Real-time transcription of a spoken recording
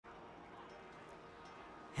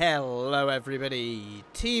Hello everybody,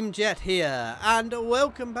 Team Jet here, and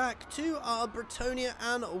welcome back to our Bretonnia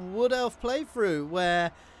and Wood Elf playthrough, where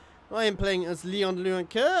I am playing as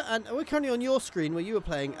Leoncoeur, and we're currently on your screen where you are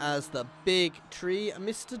playing as the big tree,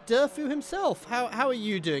 Mr. Durthu himself. How are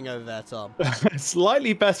you doing over there, Tom?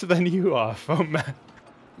 Slightly better than you are from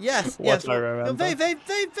yes, what yes. I remember.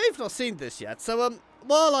 They've not seen this yet, so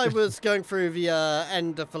while I was going through the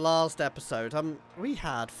end of the last episode, we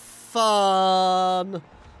had fun.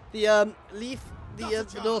 The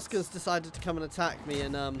Norskers decided to come and attack me,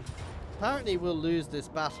 and apparently we'll lose this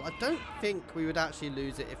battle. I don't think we would actually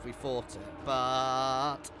lose it if we fought it,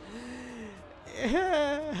 but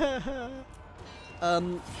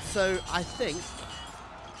so I think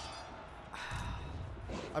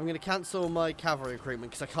I'm going to cancel my cavalry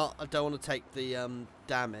recruitment because I don't want to take the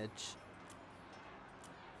damage.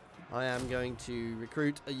 I am going to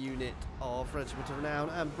recruit a unit of Regiment of Renown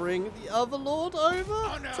and bring the other Lord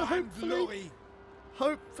over to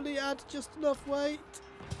hopefully add just enough weight.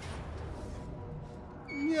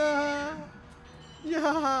 Yeah.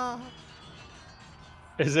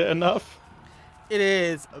 Is it enough? It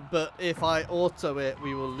is, but if I auto it,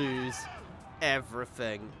 we will lose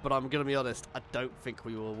everything. But I'm going to be honest, I don't think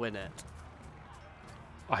we will win it.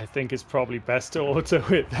 I think it's probably best to auto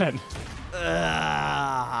it then.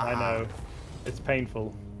 I know. It's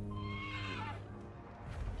painful.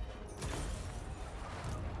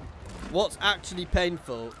 What's actually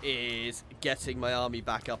painful is getting my army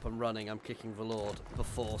back up and running. I'm kicking the Lord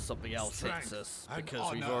before something else hits us,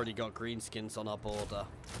 because we've already got greenskins on our border.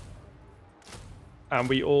 And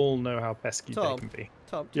we all know how pesky they can be.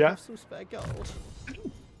 Tom, do you have some spare gold?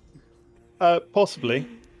 Possibly.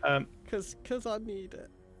 Because I need it.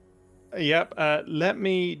 Yep. Let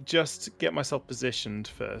me just get myself positioned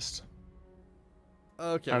first.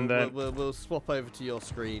 Okay, and then we'll swap over to your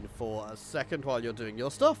screen for a second while you're doing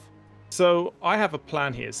your stuff. So I have a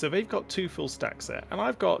plan here. So they've got 2 full stacks there, and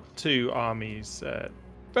I've got 2 armies,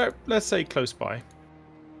 let's say close by.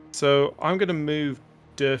 So I'm going to move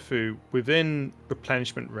Durthu within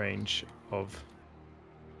replenishment range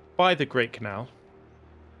by the Great Canal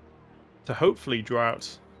to hopefully draw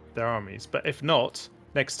out their armies. But if not,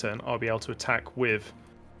 next turn I'll be able to attack with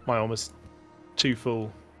my almost 2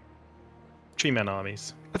 full tree-men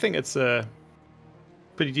armies. I think it's a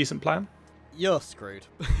pretty decent plan. You're screwed.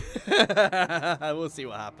 We'll see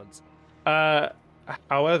what happens.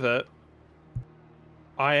 However,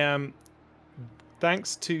 I am,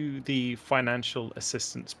 thanks to the financial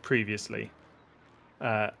assistance previously,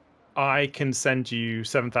 I can send you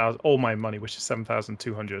 7,000, all my money, which is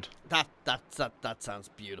 7,200. That sounds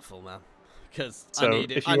beautiful, man. Because so I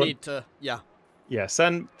need it. I need to. Yeah,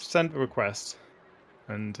 send a request,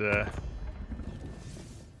 and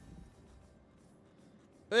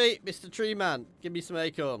hey, Mr. Tree Man, give me some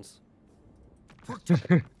acorns.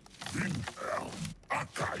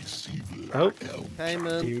 oh,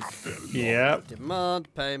 Payment. Yeah.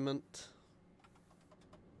 Demand payment.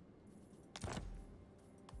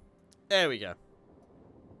 There we go.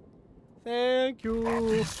 Thank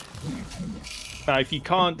you. Now, if you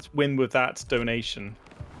can't win with that donation,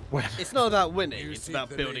 well, it's not about winning. It's about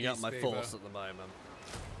building up my force at the moment.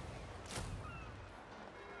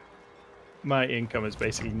 my income is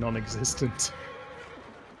basically non-existent.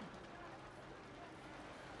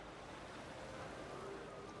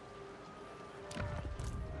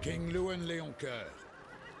 King Louen Leoncoeur.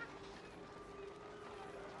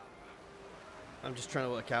 I'm just trying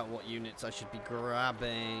to work out what units I should be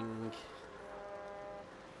grabbing.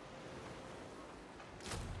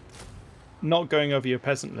 Not going over your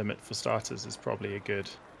peasant limit for starters is probably a good.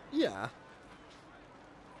 Yeah.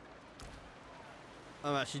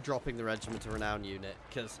 I'm actually dropping the Regiment of Renown unit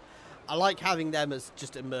because I like having them as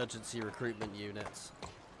just emergency recruitment units.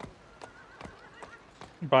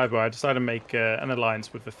 By the way, I decided to make an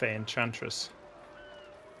alliance with the Fey Enchantress.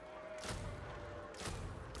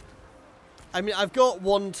 I mean, I've got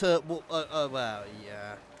one to... well,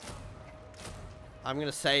 yeah. I'm going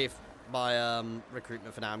to save my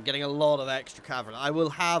recruitment for now. I'm getting a lot of extra cavalry. I will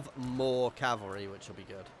have more cavalry, which will be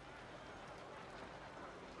good.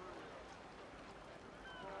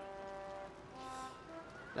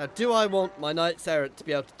 Now, do I want my Knights Errant to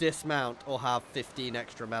be able to dismount or have 15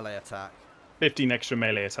 extra melee attack? 15 extra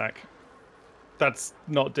melee attack. That's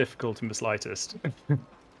not difficult in the slightest.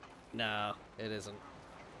 No, it isn't.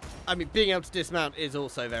 I mean, being able to dismount is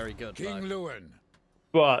also very good. King Louen.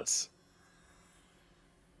 But...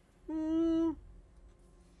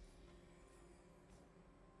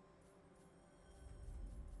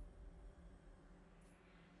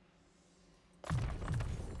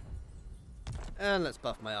 And let's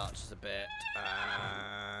buff my archers a bit.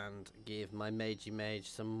 and give my magey mage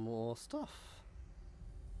some more stuff.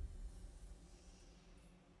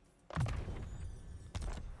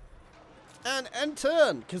 And end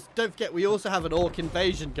turn, because don't forget we also have an orc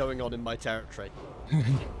invasion going on in my territory.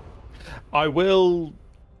 I will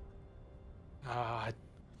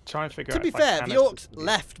try and figure out. To be fair, the orcs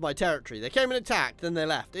left my territory. They came and attacked, then they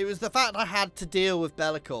left. It was the fact I had to deal with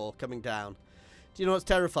Leoncoeur coming down. Do you know what's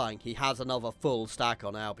terrifying? He has another full stack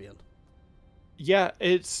on Albion. Yeah,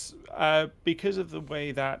 it's because of the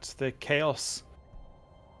way that the Chaos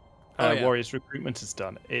Warriors recruitment is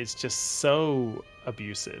done. It's just so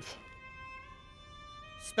abusive.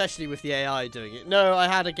 Especially with the AI doing it. No, I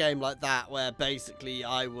had a game like that where basically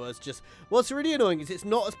I was just... What's really annoying is it's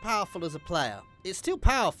not as powerful as a player. It's still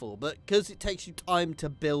powerful, but because it takes you time to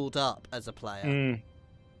build up as a player. Mm.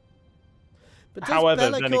 But does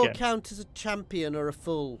Leoncoeur count as a champion or a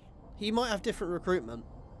full? He might have different recruitment.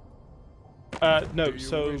 No,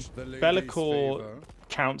 so Leoncoeur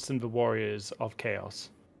counts in the Warriors of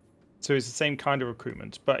Chaos. So it's the same kind of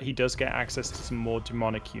recruitment, but he does get access to some more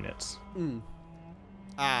demonic units. Mm.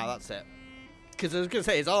 Ah, that's it. Because I was going to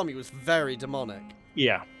say, his army was very demonic.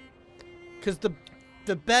 Yeah. Because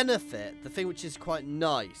the benefit, the thing which is quite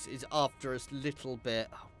nice, is after a little bit...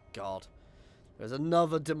 Oh, God. There's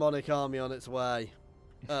another demonic army on its way.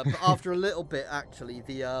 But after a little bit, actually,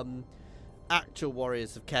 the actual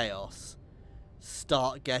Warriors of Chaos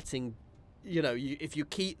start getting... You know, if you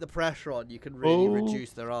keep the pressure on, you can really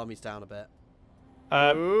reduce their armies down a bit.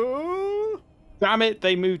 Damn it,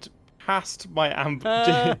 they moved past my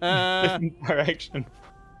different direction.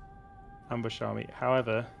 Ambush army.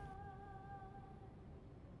 However...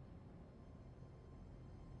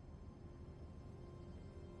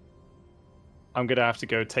 I'm going to have to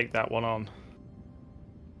go take that one on.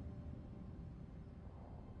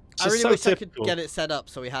 I really wish I could get it set up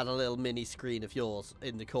so we had a little mini screen of yours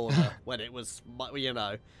in the corner when it was, you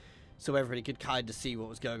know, so everybody could kind of see what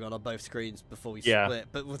was going on both screens before we split.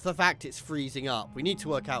 But with the fact it's freezing up, we need to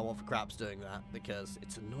work out what for crap's doing that because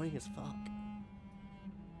it's annoying as fuck.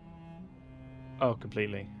 Oh,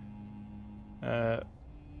 completely. I'm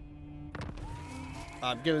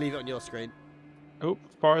going to leave it on your screen. Oh,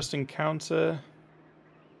 forest encounter.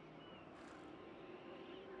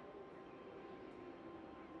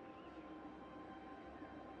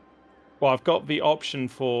 Well, I've got the option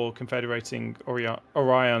for confederating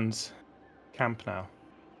Orion's camp now.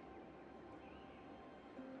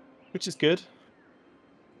 Which is good.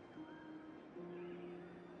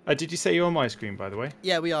 Did you say you're on my screen, by the way?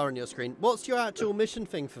 Yeah, we are on your screen. What's your actual mission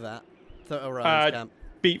thing for that? For Orion's camp?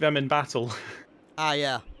 Beat them in battle. Ah,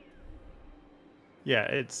 yeah. Yeah,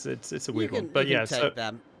 it's a weird one, but yeah, take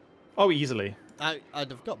them. Oh, easily. I'd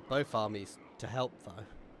have got both armies to help though.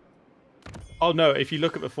 Oh no! If you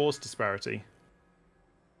look at the force disparity.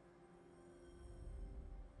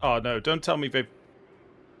 Oh no! Don't tell me they've.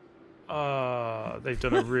 They've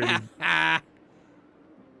done a really. I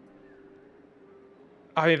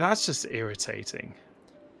mean, that's just irritating.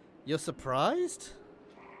 You're surprised?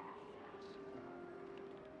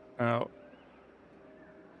 Oh.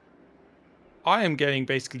 I am getting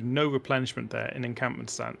basically no replenishment there in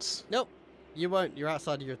encampment stance. Nope, you won't. You're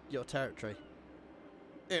outside of your territory.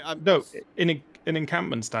 No, in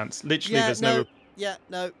encampment stance, literally there's no... Yeah,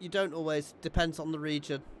 no, you don't always. Depends on the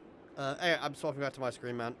region. Anyway, I'm swapping back to my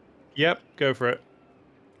screen, man. Yep, go for it.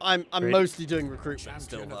 I'm mostly doing recruitment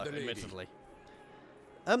still, though, admittedly.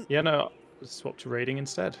 Yeah, no, swap to raiding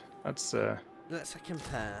instead. That's... Let's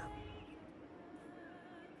compare.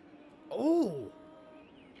 Oh,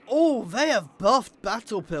 they have buffed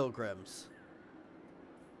battle pilgrims.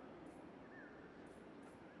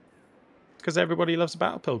 Because everybody loves a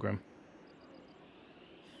battle pilgrim.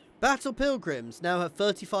 Battle pilgrims now have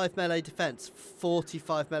 35 melee defense,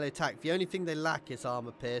 45 melee attack. The only thing they lack is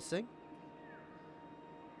armor piercing.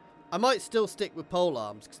 I might still stick with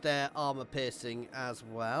polearms because they're armor piercing as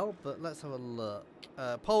well. But let's have a look.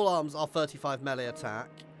 Polearms are 35 melee attack.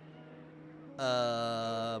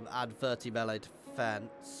 And 30 melee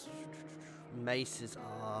defense. Maces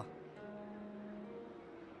are...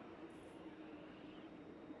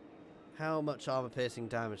 How much armor piercing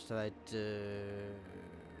damage do they do?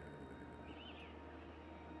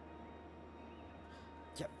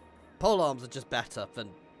 Yeah, polearms are just better than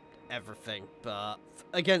everything, but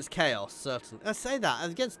against chaos, certainly. I say that,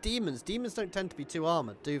 against demons don't tend to be too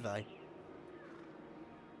armored, do they?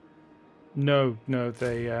 No,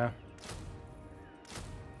 they...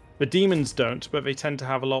 The demons don't, but they tend to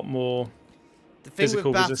have a lot more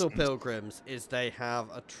physical resistance. The thing with battle pilgrims is they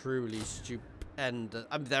have a truly stupendous... I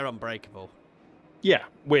mean, they're unbreakable. Yeah,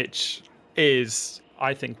 which is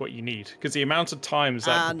I think, what you need. Because the amount of times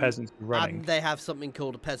that the peasants are running. And they have something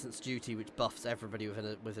called a peasant's duty, which buffs everybody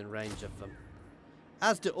within range of them.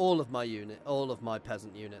 As do all of my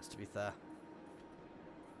peasant units, to be fair.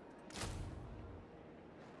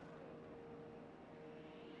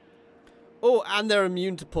 Oh, and they're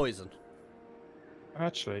immune to poison.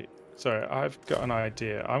 Actually, sorry, I've got an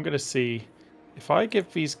idea. I'm going to see if I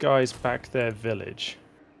give these guys back their village.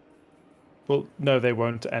 Well, no, they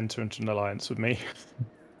won't enter into an alliance with me.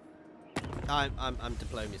 I'm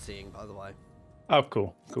diplomacying, by the way. Oh,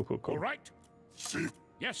 cool. All right.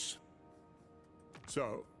 Yes.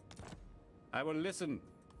 So, I will listen,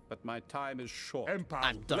 but my time is short. Empire.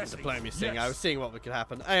 I'm done blessings. diplomacying. Yes. I was seeing what could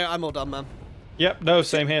happen. Hey, I'm all done, man. Yep, no,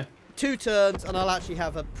 same here. 2 turns, and I'll actually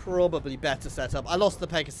have a probably better setup. I lost the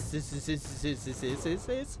Pegasus.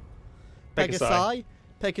 Pegasi.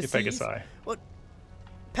 What?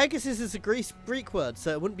 Pegasus is a Greek word,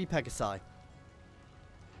 so it wouldn't be Pegasi.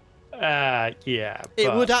 Yeah.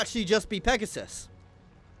 It would actually just be Pegasus.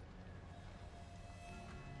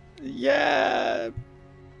 Yeah,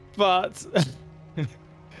 but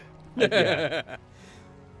yeah.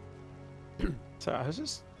 So I was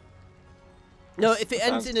just. No, if it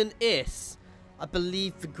ends in an is, I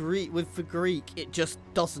believe for Greek it just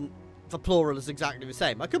doesn't. The plural is exactly the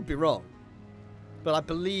same. I could be wrong, but I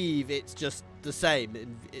believe it's just the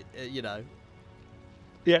same. You know.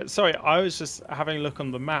 Yeah, sorry. I was just having a look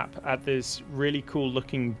on the map at this really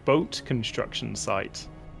cool-looking boat construction site.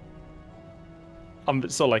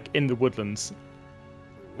 So like in the woodlands,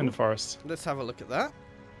 in the forest. Let's have a look at that.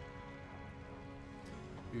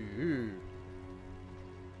 Ooh.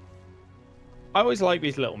 I always like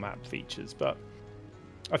these little map features, but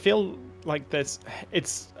I feel like it's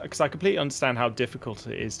because I completely understand how difficult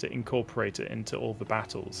it is to incorporate it into all the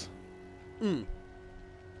battles. Mm.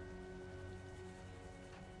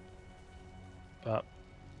 But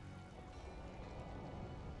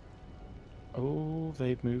oh,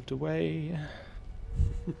 they've moved away.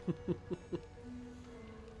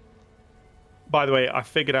 By the way, I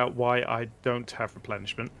figured out why I don't have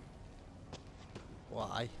replenishment.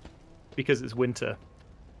 Why? Because it's winter.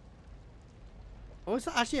 Oh, is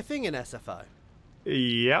that actually a thing in SFO?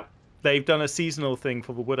 Yep. They've done a seasonal thing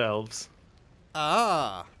for the wood elves.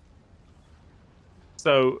 Ah.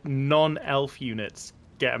 So non-elf units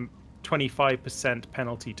get a 25%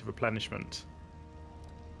 penalty to replenishment.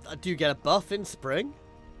 Do you get a buff in spring?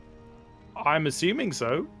 I'm assuming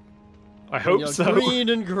so. I hope so. Green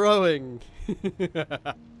and growing.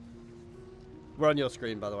 We're on your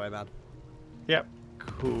screen, by the way, man. Yep.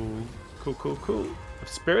 Cool. The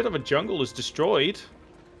spirit of a jungle is destroyed.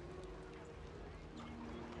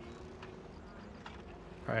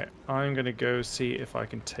 Right, I'm gonna go see if I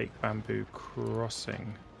can take Bamboo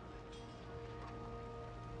Crossing.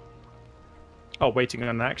 Oh, waiting on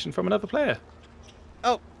an action from another player.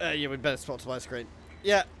 Oh, yeah, we better swap to my screen.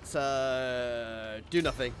 Yeah, so do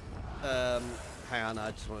nothing. Hang on,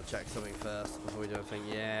 I just want to check something first before we do anything.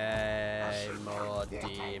 Yay, more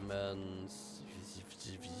demons.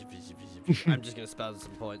 I'm just gonna spend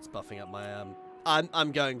some points buffing up my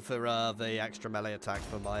I'm going for the extra melee attack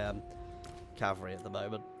for my cavalry at the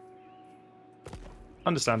moment.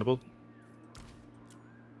 Understandable.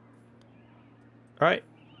 Right.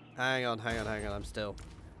 Hang on, I'm still.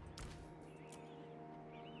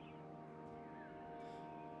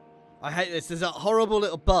 I hate this. There's a horrible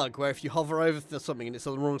little bug where if you hover over something and it's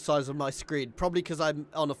on the wrong size of my screen, probably because I'm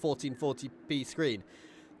on a 1440p screen,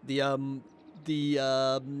 the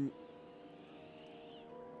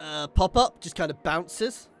pop-up just kind of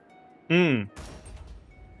bounces. Hmm.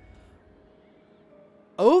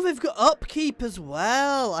 Oh, they've got upkeep as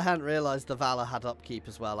well. I hadn't realised the Valor had upkeep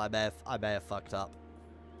as well. I may have fucked up.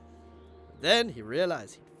 Then he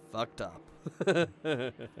realised he fucked up.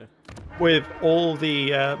 With all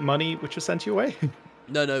the money which was sent your way?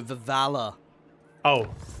 No, the Valor. Oh.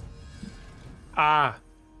 Ah.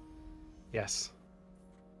 Yes.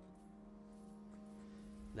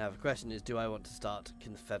 Now the question is, do I want to start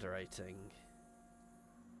confederating?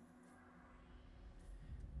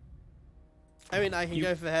 I mean, I can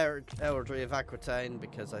go for Heraldry of Aquitaine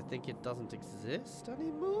because I think it doesn't exist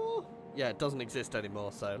anymore. Yeah, it doesn't exist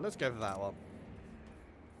anymore, so let's go for that one.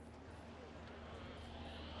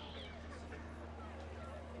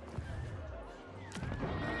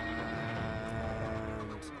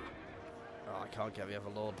 And... oh, I can't get the other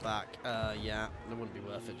lord back. Yeah, it wouldn't be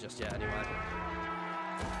worth it just yet anyway.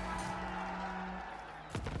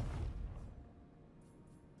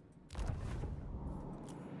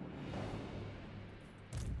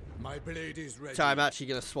 My blade is ready. So I'm actually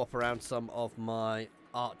going to swap around some of my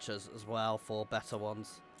archers as well for better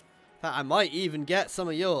ones. That I might even get some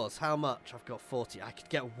of yours. How much? I've got 40. I could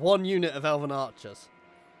get 1 unit of elven archers.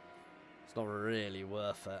 It's not really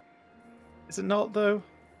worth it. Is it not, though?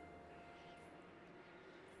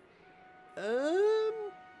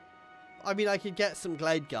 I mean, I could get some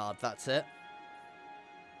Glade Guard, that's it.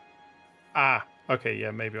 Ah, okay, yeah,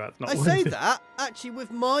 maybe that's not I worth say it. that, actually, with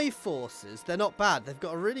my forces, they're not bad. They've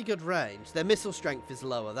got a really good range. Their missile strength is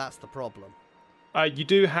lower, that's the problem. You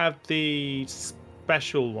do have the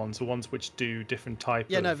special ones, the ones which do different type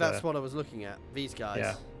of... Yeah, no, that's what I was looking at. These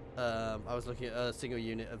guys. Yeah. I was looking at a single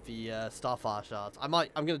unit of the Starfire Shards. I'm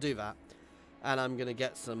going to do that. And I'm going to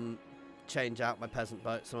get some... change out my peasant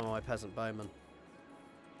boat, some of my peasant bowmen.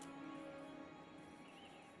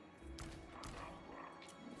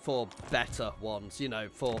 For better ones, you know,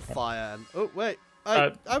 for fire and... Oh, wait.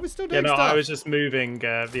 I was still doing stuff. I was just moving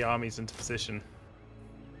the armies into position.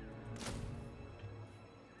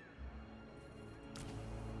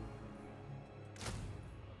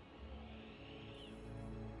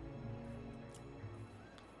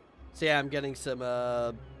 So yeah, I'm getting some...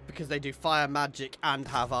 because they do fire magic and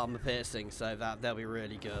have armor piercing, so they'll be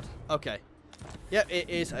really good. Okay. Yep, it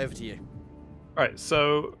is over to you. Alright,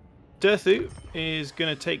 so Durthu is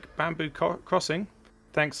going to take Bamboo Crossing,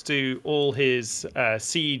 thanks to all his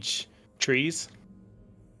siege trees.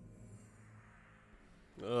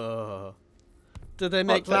 Do they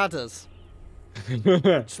make ladders?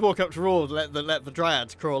 Just walk up to all, let the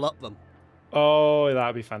dryads crawl up them. Oh,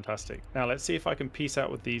 that'd be fantastic. Now let's see if I can piece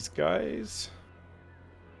out with these guys.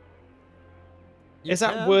 Is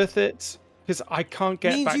that worth it? Because I can't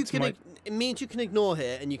get back to my... It means you can ignore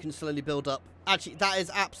here and you can slowly build up. Actually, that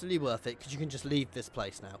is absolutely worth it because you can just leave this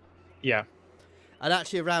place now. Yeah. And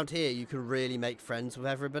actually around here you can really make friends with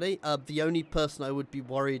everybody. The only person I would be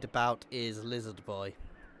worried about is Lizard Boy.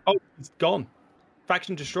 Oh, he's gone.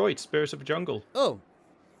 Faction destroyed. Spirit of the Jungle. Oh.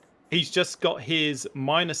 He's just got his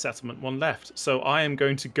minor settlement one left. So I am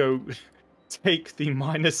going to go take the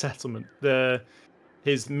minor settlement.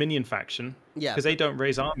 His minion faction. Yeah. Because they don't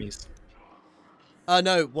raise armies.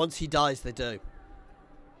 No, once he dies, they do.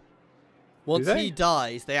 Once he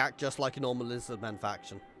dies, they act just like a normal Lizardman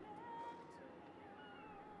faction.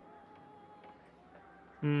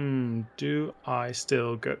 Do I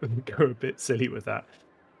still go a bit silly with that?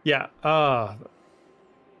 Yeah,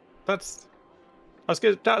 that's... I was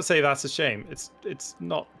going to say that's a shame. It's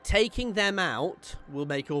not... Taking them out will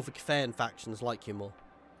make all the Cathayan factions like you more.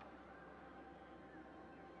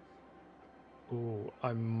 Oh,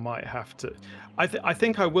 I might have to... I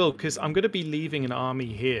think I will, because I'm going to be leaving an army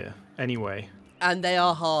here anyway. And they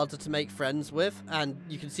are harder to make friends with, and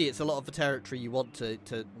you can see it's a lot of the territory you want to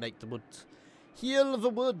make the woods. Heal the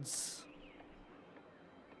woods!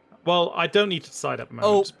 Well, I don't need to decide at the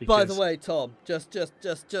moment. Oh, by the way, Tom, just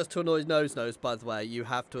to annoy Nose, by the way, you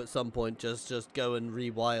have to at some point just go and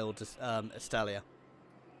rewild Estelia.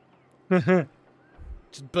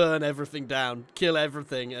 Just burn everything down, kill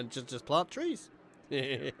everything, and just plant trees.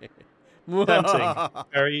 Tempting,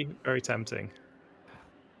 very, very tempting.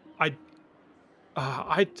 I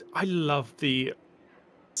love the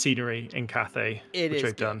scenery in Cathay, which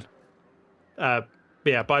I've done. But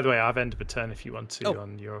yeah, by the way, I've ended the turn if you want to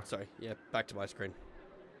on your... Sorry, yeah, back to my screen.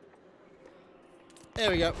 There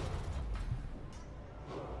we go.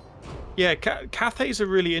 Yeah, Cathay's a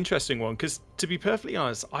really interesting one, because to be perfectly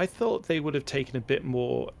honest, I thought they would have taken a bit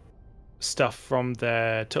more stuff from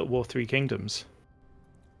their Total War 3 Kingdoms.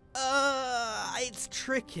 It's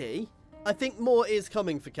tricky. I think more is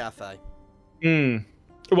coming for Cathay.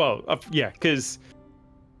 Well, yeah, because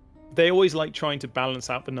they always like trying to balance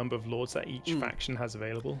out the number of lords that each faction has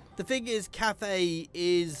available. The thing is, Cathay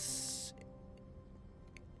is...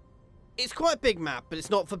 It's quite a big map, but it's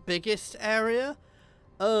not the biggest area.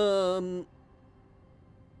 Well,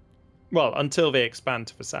 until they expand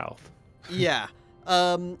to the south. Yeah.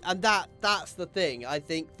 And that's the thing. I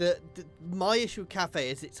think that my issue with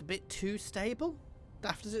Cathay is it's a bit too stable,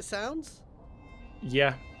 daft as it sounds.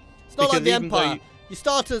 Yeah. It's not like the Empire. You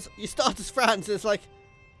start as France, and it's like,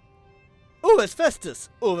 oh, there's Festus.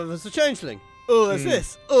 Oh, there's a Changeling. Oh, there's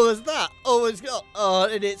this. Oh, there's that. Oh, it's got...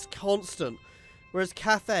 and it's constant. Whereas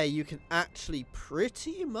Cathay, you can actually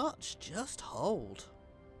pretty much just hold.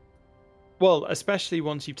 Well, especially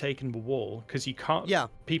once you've taken the wall, because you can't... Yeah.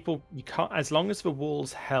 You can't... As long as the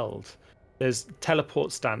wall's held, there's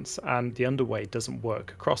teleport stance, and the underway doesn't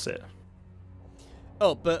work across it.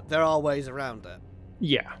 Oh, but there are ways around it.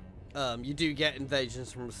 Yeah. You do get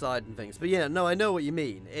invasions from the side and things. But yeah, no, I know what you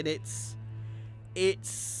mean. And it's...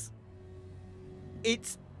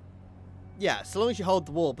 Yeah, so long as you hold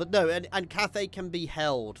the wall. But no, and Cathay can be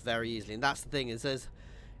held very easily. And that's the thing, is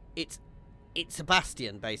it's it's a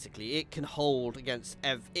bastion, basically. It can hold against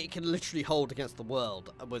it can literally hold against the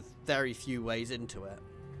world with very few ways into it.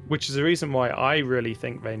 Which is the reason why I really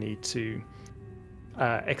think they need to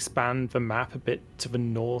expand the map a bit to the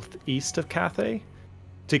northeast of Cathay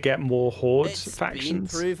to get more horde factions.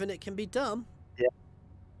 It's been proven it can be done. Yeah.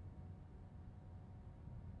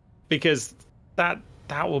 Because that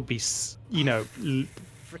will be, you know,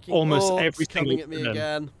 almost every single coming at me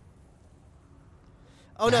again.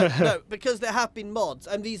 Oh no, no, because there have been mods,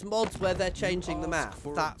 and these mods where they're changing the map,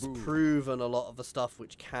 that's proven a lot of the stuff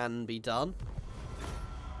which can be done.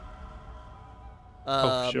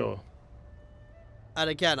 Oh, for sure. And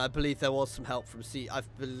again, I believe there was some help from I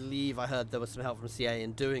believe I heard there was some help from CA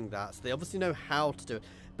in doing that, so they obviously know how to do it.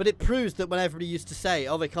 But it proves that when everybody used to say,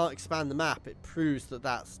 oh, they can't expand the map, it proves that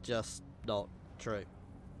that's just not true.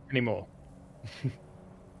 Anymore.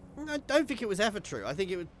 I don't think it was ever true. I think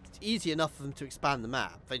it was easy enough for them to expand the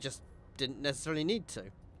map. They just didn't necessarily need to.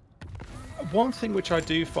 One thing which I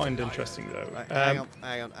do find interesting, though... Right,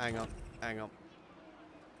 hang on.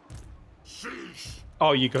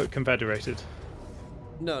 Oh, you got confederated.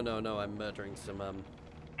 No, I'm murdering some,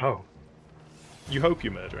 Oh. You hope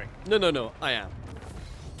you're murdering. No, I am.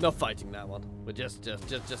 Not fighting that one. We're just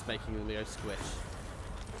making them go squish.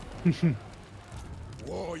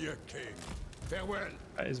 Warrior King, farewell.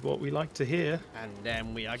 That is what we like to hear. And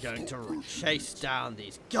then we are going to chase down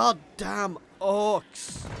these goddamn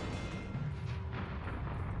orcs.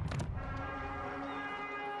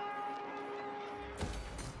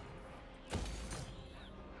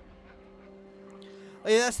 Oh,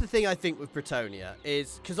 yeah, that's the thing I think with Bretonnia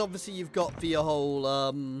is because obviously you've got the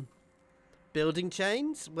whole building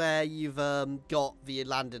chains where you've got the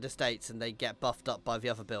landed estates and they get buffed up by the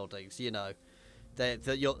other buildings. You know,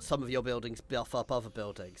 some of your buildings buff up other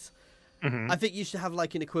buildings. I think you should have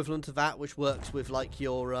like an equivalent of that, which works with like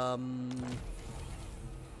your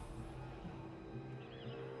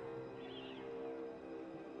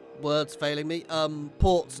words failing me,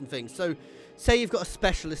 ports and things. So say you've got a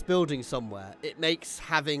specialist building somewhere, it makes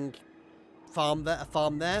having a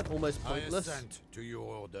farm there almost pointless. I assent to your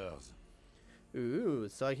orders. Ooh,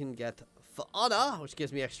 so I can get for honor, which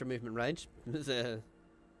gives me extra movement range.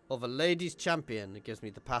 Of a ladies champion, it gives me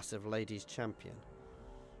the passive ladies champion.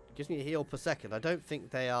 It gives me a heal per second. I don't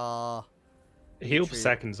think they are. Heal per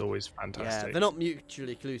second is always fantastic. Yeah, they're not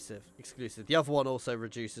mutually exclusive. The other one also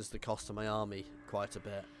reduces the cost of my army quite a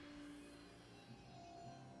bit.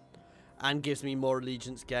 And gives me more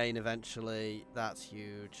allegiance gain eventually. That's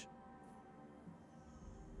huge.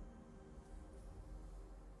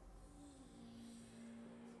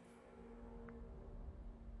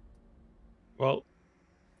 Well,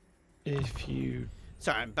 if you...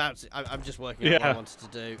 Sorry, I'm just working out what I wanted to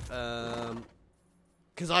do.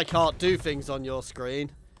 Because I can't do things on your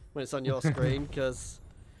screen when it's on your screen because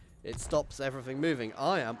it stops everything moving.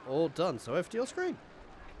 I am all done, so over to your screen.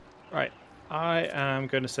 Right. I am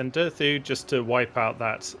going to send Durthu just to wipe out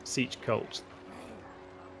that siege cult,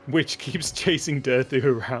 which keeps chasing Durthu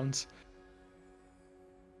around.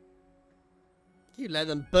 You let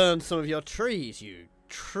them burn some of your trees, you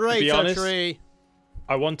traitor to be honest, tree.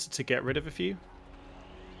 I wanted to get rid of a few.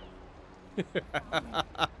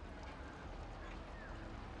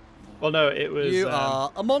 Well, no, it was... You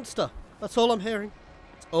are a monster. That's all I'm hearing.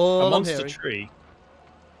 That's all a I'm monster hearing. tree.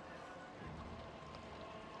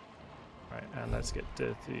 Right, and let's get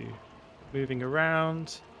Durthu moving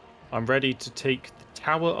around. I'm ready to take the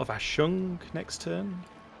Tower of Ashung next turn.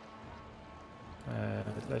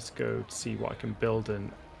 Let's go see what I can build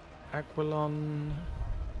in Argwylon.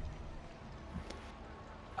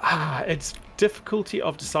 It's difficulty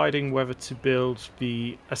of deciding whether to build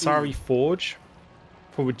the Asari Forge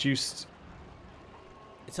for reduced...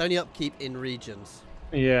 It's only upkeep in regions.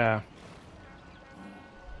 Yeah.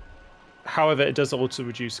 However, it does also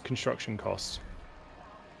reduce construction costs.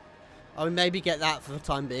 I would maybe get that for the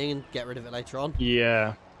time being and get rid of it later on.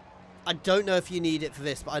 Yeah. I don't know if you need it for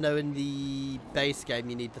this, but I know in the base game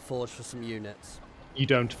you need the forge for some units. You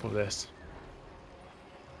don't for this.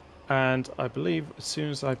 And I believe as soon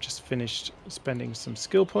as I've just finished spending some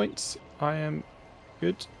skill points, I am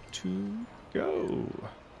good to go.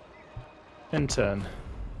 End turn.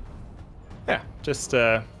 Yeah, just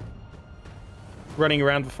running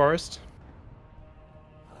around the forest.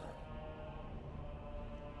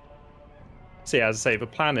 So yeah, as I say, the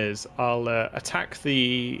plan is I'll attack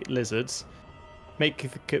the lizards, make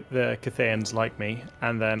the Cathayans like me,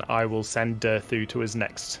 and then I will send Durthu to his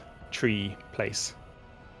next tree place.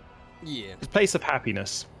 Yeah. His place of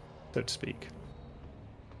happiness, so to speak.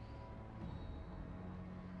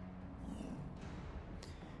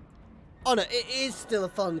 Oh no, it is still a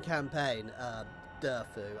fun campaign,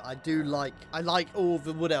 Durthu. I like all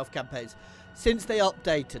the Wood Elf campaigns. Since they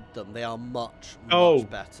updated them, they are much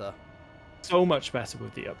better. So much better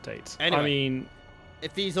with the updates. Anyway, I mean,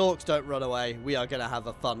 if these orcs don't run away, we are going to have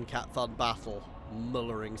a fun battle,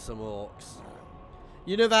 mullering some orcs.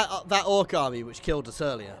 You know that orc army which killed us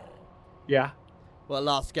earlier? yeah. Well,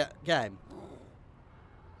 last game.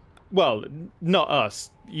 Well, not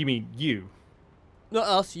us. You mean you? Not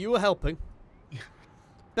us. You were helping.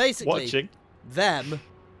 Basically, Watching. Them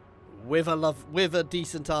with a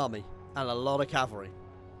decent army and a lot of cavalry.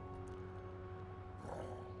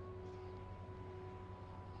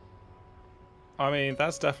 I mean,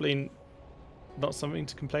 that's definitely not something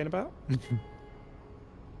to complain about.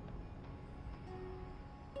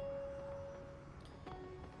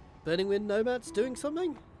 Burning Wind Nomads doing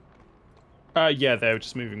something? Yeah, they were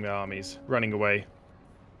just moving their armies, running away.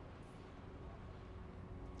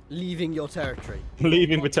 Leaving your territory.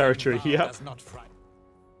 Leaving the territory, yep.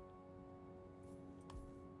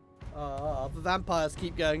 The vampires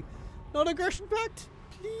keep going, non-aggression pact,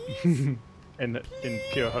 please. in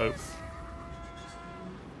pure hope.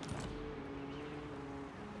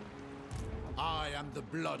 I am the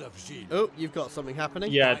blood of Gilles. Oh, you've got something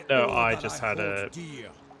happening? Yeah, no, All I that just I had a hold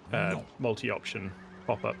dear. multi-option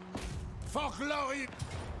pop-up. For glory!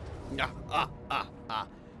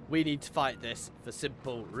 We need to fight this for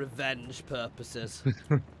simple revenge purposes.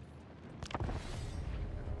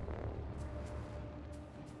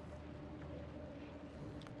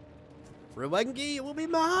 Rwengi will be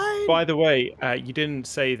mine! By the way, you didn't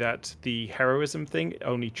say that the heroism thing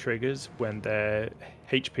only triggers when their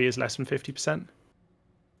HP is less than 50%.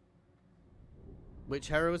 Which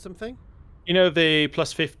heroism thing? You know, the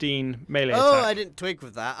plus 15 melee Oh, attack. I didn't twig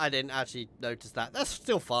with that. I didn't actually notice that. That's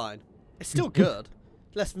still fine. It's still good.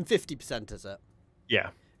 Less than 50%, is it? Yeah.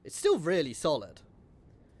 It's still really solid.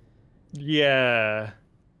 Yeah.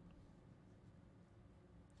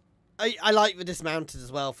 I like the dismounted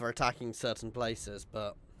as well for attacking certain places,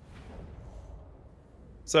 but...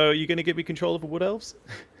 So, you're going to give me control of the Wood Elves?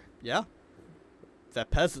 Yeah. They're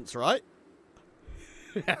peasants, right?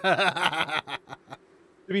 To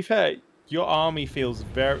be fair, your army feels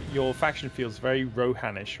your faction feels very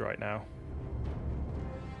Rohanish right now.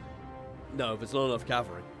 No, there's not enough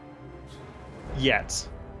cavalry. Yet.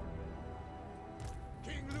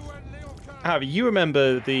 King Louen, Leoncoeur. However, you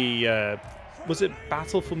remember the was it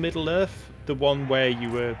Battle for Middle Earth, the one where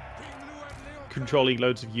you were controlling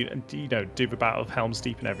loads of units, and do the Battle of Helm's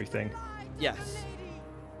Deep and everything. Yes.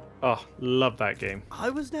 Oh, love that game.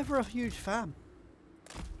 I was never a huge fan.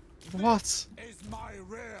 What? Is my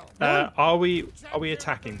realm. Are we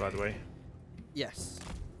attacking, by the way? Yes.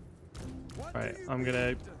 Right, I'm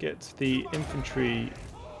gonna get the infantry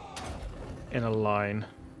in a line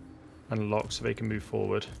and lock so they can move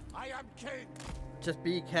forward. I am king. Just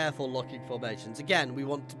be careful locking formations. Again, we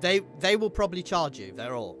want to, they will probably charge you.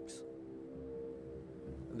 They're orcs.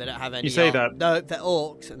 And they don't have any... You say that. No, they're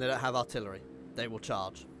orcs and they don't have artillery. They will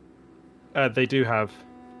charge. They do have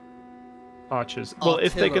archers. Well,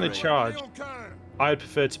 if they're going to charge, Leoncoeur. I'd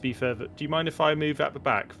prefer to be further. Do you mind if I move at the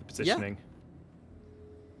back for positioning?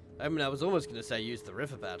 I mean, I was almost going to say use the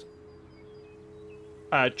riverbed.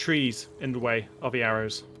 Trees in the way of the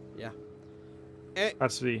arrows. Yeah.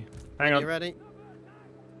 That's the... Hang on. You ready?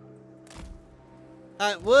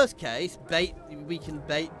 Worst case, we can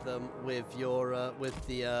bait them with your with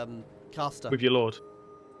the caster. With your lord.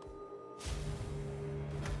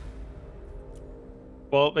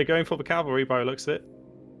 Well, they're going for the cavalry by the looks of it.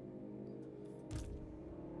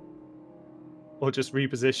 Or just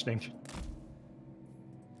repositioning.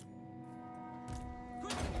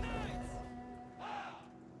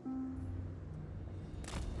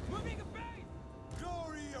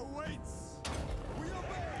 Glory awaits. We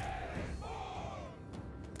obey.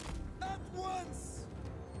 At once.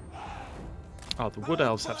 Oh, the Wood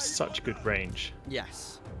Elves have such good range.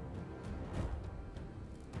 Yes.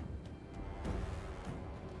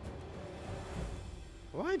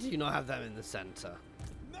 Why do you not have them in the center?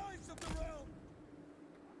 Knights of the realm.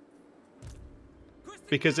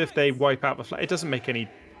 Because if they wipe out the flag, it doesn't make any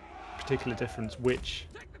particular difference which...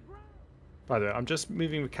 By the way, I'm just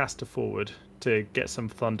moving the caster forward to get some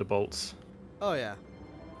thunderbolts Oh yeah.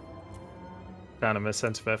 down in the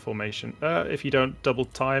center of their formation. If you don't double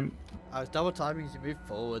time... I was double timing to move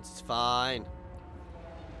forwards. It's fine.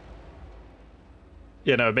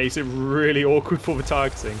 Yeah, no, it makes it really awkward for the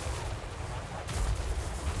targeting.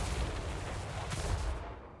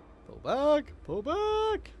 Pull back. Pull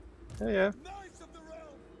back. Yeah, yeah. Knights of the realm.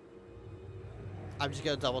 I'm just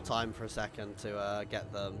going to double time for a second to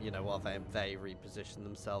get them, you know, while they reposition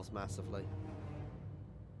themselves massively.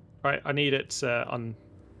 Right, I need it on.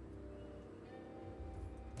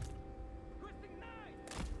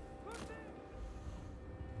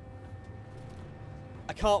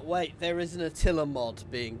 I can't wait. There is an Attila mod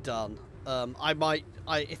being done.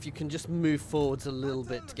 If you can just move forwards a little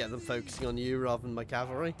bit to get them focusing on you rather than my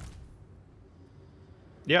cavalry.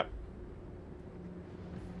 Yep.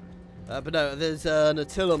 But no, there's an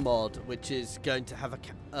Attila mod which is going to have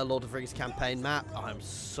a Lord of Rings campaign map. I'm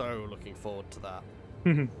so looking forward to that.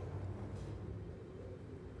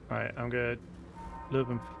 Right, I'm going to move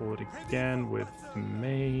them forward again with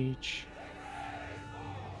Mage.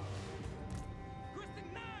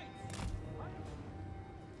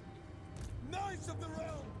 Knights of the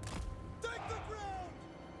realm, take the ground.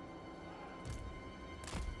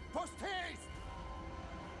 Post haste.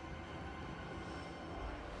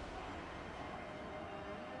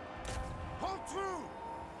 Hold true.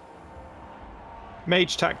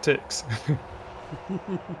 Mage tactics.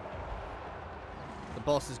 The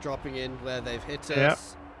boss is dropping in where they've hit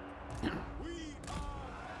us. Yep. We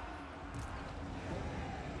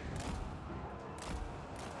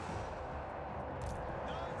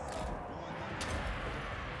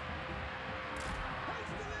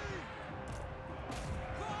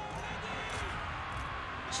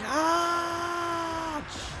Charge!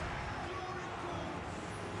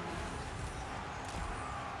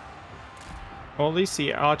 Well, at least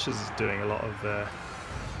the archers is doing a lot of.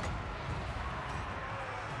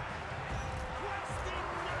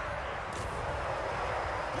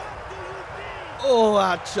 Oh,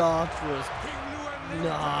 that charge was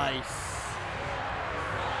nice.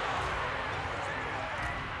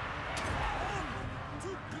 to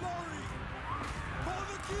glory for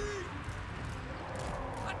the king.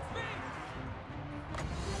 That's me.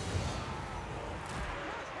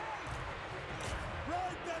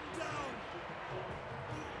 Ride them down.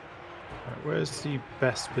 Right, where's the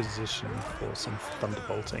best position for some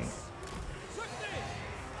thunderbolting?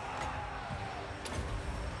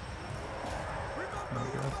 There we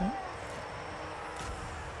go, I think.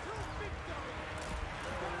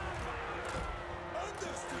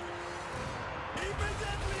 Understood.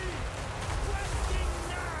 Immediately. Questing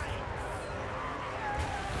nine.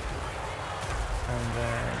 And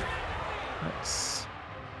then let's.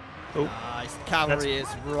 Oh, Nice. The cavalry is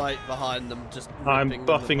right behind them, just I'm ripping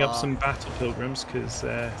them buffing up apart. some battle pilgrims because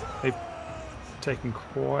they've taken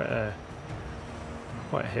quite a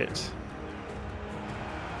hit.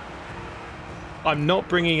 I'm not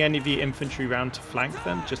bringing any of the infantry round to flank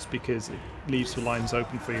them just because it leaves the lines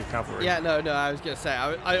open for your cavalry. Yeah, no, I was going to say,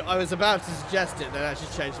 I was about to suggest it, then I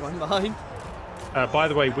just changed my mind. By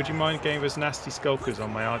the way, would you mind getting those nasty skulkers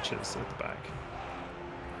on my archers at the back?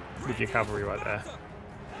 With your cavalry right there.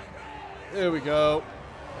 Here we go.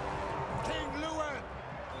 King Louen.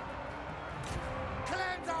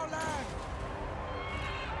 Cleanse our land.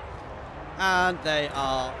 And they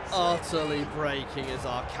are utterly breaking as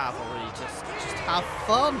our cavalry just have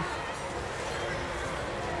fun.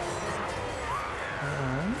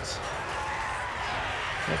 And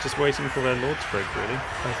yeah, just waiting for their lord to break, really.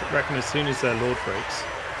 I reckon as soon as their lord breaks.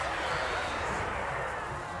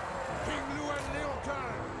 King Louen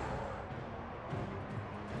Leoncoeur.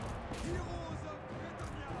 Heroes of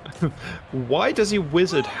Bretonnia. Why does your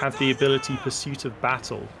wizard have the ability Pursuit of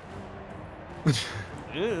Battle?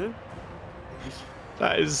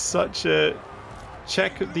 That is such a...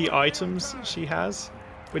 Check the items she has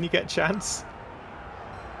when you get a chance.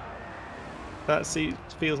 That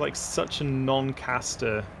feels like such a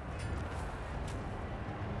non-caster.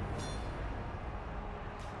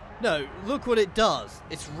 No, look what it does.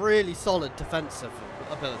 It's really solid defensive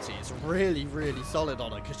ability. It's really, really solid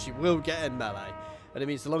on her because she will get in melee. And it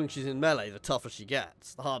means the longer she's in melee, the tougher she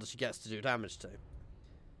gets. The harder she gets to do damage to.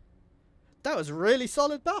 That was a really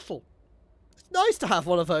solid battle. It's nice to have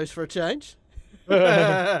one of those for a change.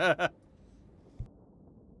 Yeah.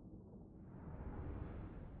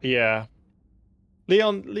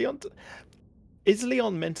 Leon... Is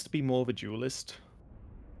Leon meant to be more of a duelist?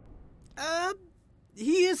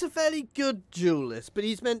 He is a fairly good duelist, but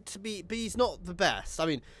he's meant to be... But he's not the best. I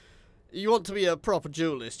mean, you want to be a proper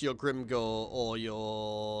duelist, your Grimgor or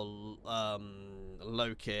your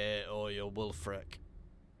Loki or your Wulfric.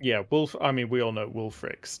 Yeah, I mean, we all know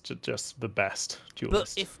Wulfric's just the best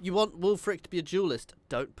duelist. But if you want Wulfric to be a duelist,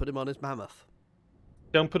 don't put him on his mammoth.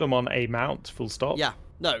 Don't put him on a mount, full stop. Yeah,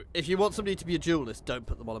 no. If you want somebody to be a duelist, don't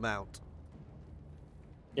put them on a mount.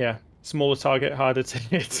 Yeah, smaller target, harder to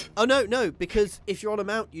hit. Oh, no, because if you're on a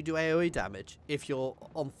mount, you do AoE damage. If you're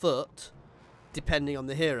on foot, depending on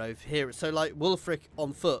the hero. So like Wulfric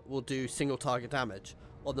on foot will do single target damage.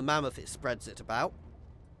 On the Mammoth it spreads it about.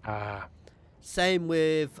 Ah. Same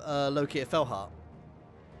with Loki Felheart.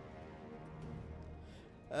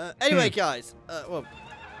 Anyway, guys, well,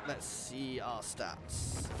 let's see our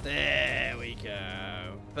stats. There we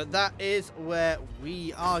go. But that is where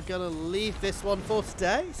we are going to leave this one for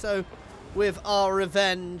today. So, with our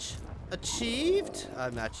revenge achieved,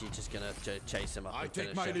 I'm actually just going to chase him up and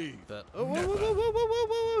finish him. But, oh, whoa, whoa, whoa, whoa, whoa,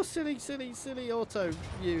 whoa, whoa, silly auto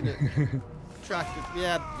unit. Track,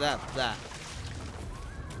 yeah, that.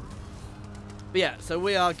 But yeah, so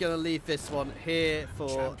we are going to leave this one here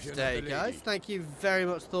for today, guys. Thank you very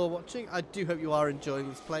much for watching. I do hope you are enjoying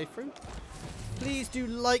this playthrough. Please do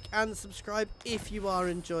like and subscribe if you are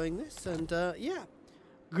enjoying this. And yeah,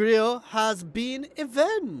 Griot has been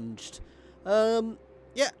avenged.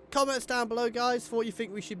 Yeah, comments down below, guys, for what you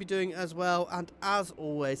think we should be doing as well. And as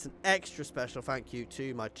always, an extra special thank you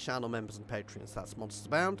to my channel members and patrons. That's Monsters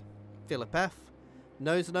Abound, Philip F,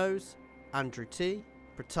 Nose, Andrew T,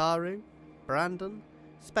 Prataru, Brandon,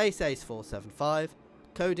 Space Ace 475,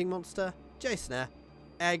 Coding Monster, Jason Air,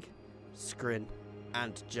 Egg, Scrin,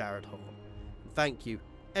 and Jared Horn. Thank you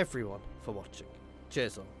everyone for watching.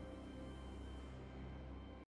 Cheers all.